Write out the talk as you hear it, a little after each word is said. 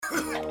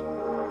Fuck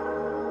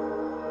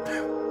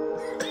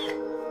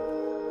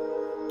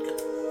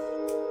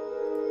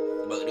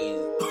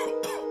these.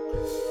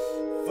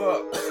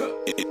 Fuck.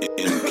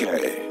 MK.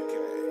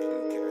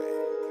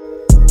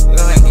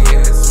 Gonna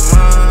get some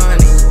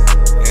money.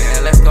 Yeah,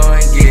 let's go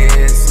and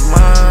get some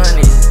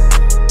money.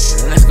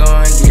 Yeah, let's go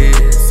and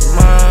get some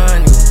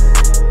money.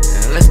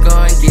 Yeah, let's go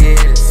and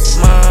get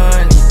some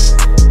money.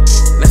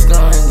 Let's go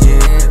and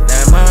get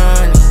that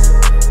money.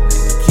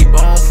 Nigga, keep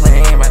on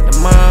playing about the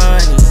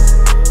money.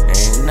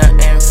 Ain't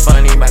nothing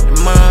funny about the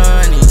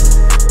money.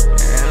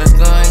 Yeah, let's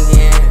go and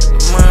get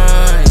the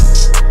money.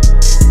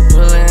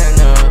 Pulling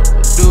up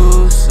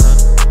producer.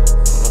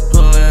 I'm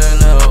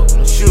pulling up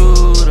the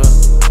shooter.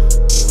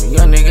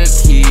 Young nigga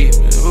keep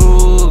it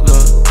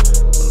Ruger.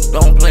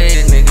 Don't play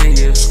the nigga,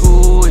 he'll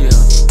school ya.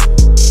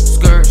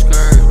 Skirt,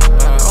 skirt,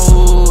 nah,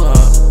 ooh,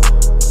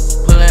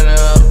 pulling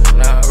up,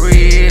 nah,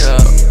 read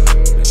up.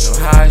 Bitch, I'm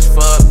high as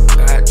fuck,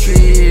 got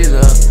trees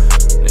up.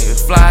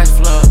 Niggas fly as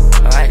fuck,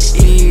 like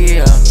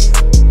yeah.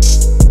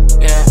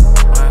 Yeah,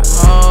 my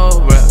whole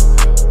breath.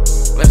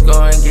 Let's go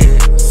and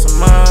get some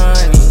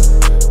money.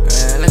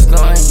 Man, let's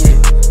go and get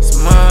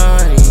some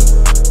money.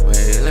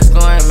 Wait, let's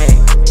go and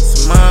make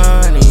some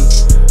money.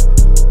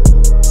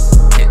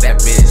 Hit that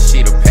bitch,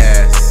 she the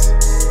pass.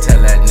 Tell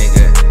that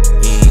nigga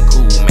he ain't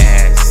cool,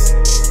 mass.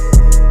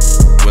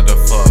 What the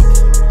fuck?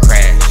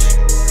 Crash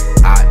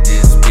out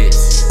this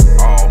bitch,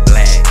 all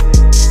black.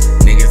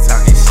 Niggas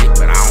talking shit,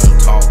 but I don't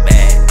talk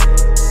back.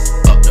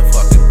 Up the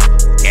fucking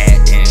cat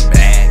in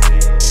back.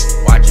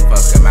 Watch you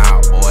fuck him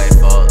out, boy,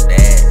 fuck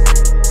that.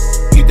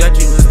 You thought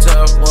you was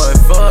tough, boy,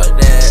 fuck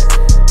that.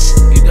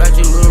 You thought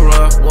you was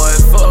rough, boy,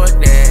 fuck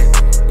that.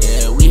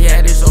 Yeah, we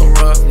had it so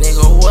rough,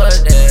 nigga,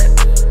 what that?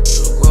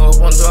 You grow up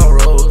on the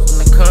roads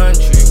in the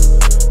country.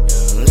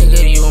 Yeah,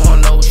 nigga, you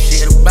don't know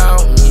shit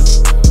about me.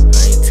 I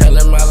ain't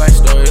telling my life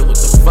story, what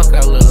the fuck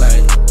I look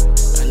like.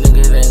 That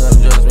niggas ain't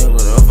gonna judge me,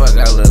 what the fuck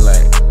I look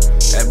like.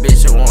 That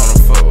bitch that wanna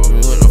fuck with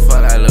me, what the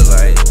fuck I look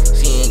like.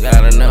 She ain't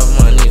got enough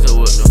money, so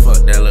what the fuck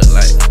that look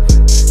like.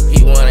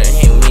 He wanna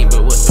hit me,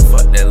 but what the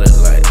fuck that look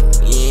like.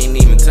 You ain't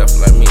even tough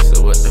like me,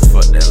 so what the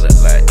fuck that look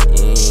like.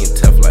 You ain't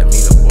tough like me,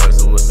 the boy,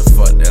 so what the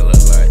fuck that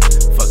look like.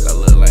 Fuck I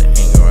look like,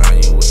 hang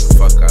around you, what the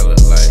fuck I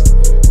look like.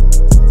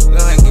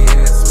 Gonna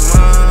get some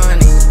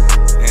money,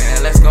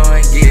 and let's go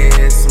and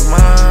get some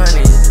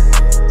money.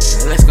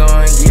 And let's go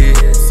and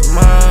get some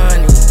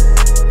money.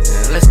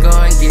 And let's go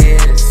and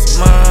get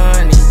some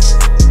money.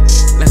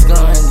 Let's go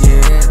and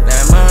get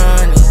that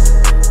money.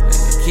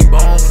 Nigga, keep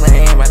on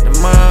playing about the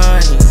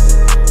money.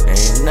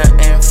 Ain't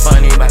nothing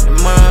funny about the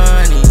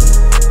money.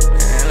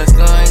 Man, let's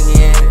go and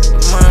get the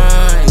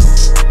money.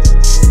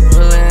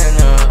 Pulling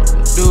up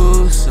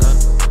producer.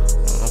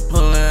 I'm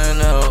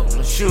pulling up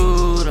the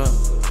shooter.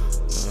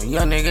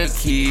 Young nigga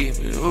keep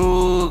it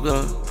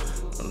Ruger.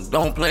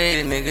 Don't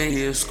play the nigga,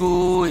 he'll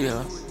school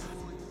ya.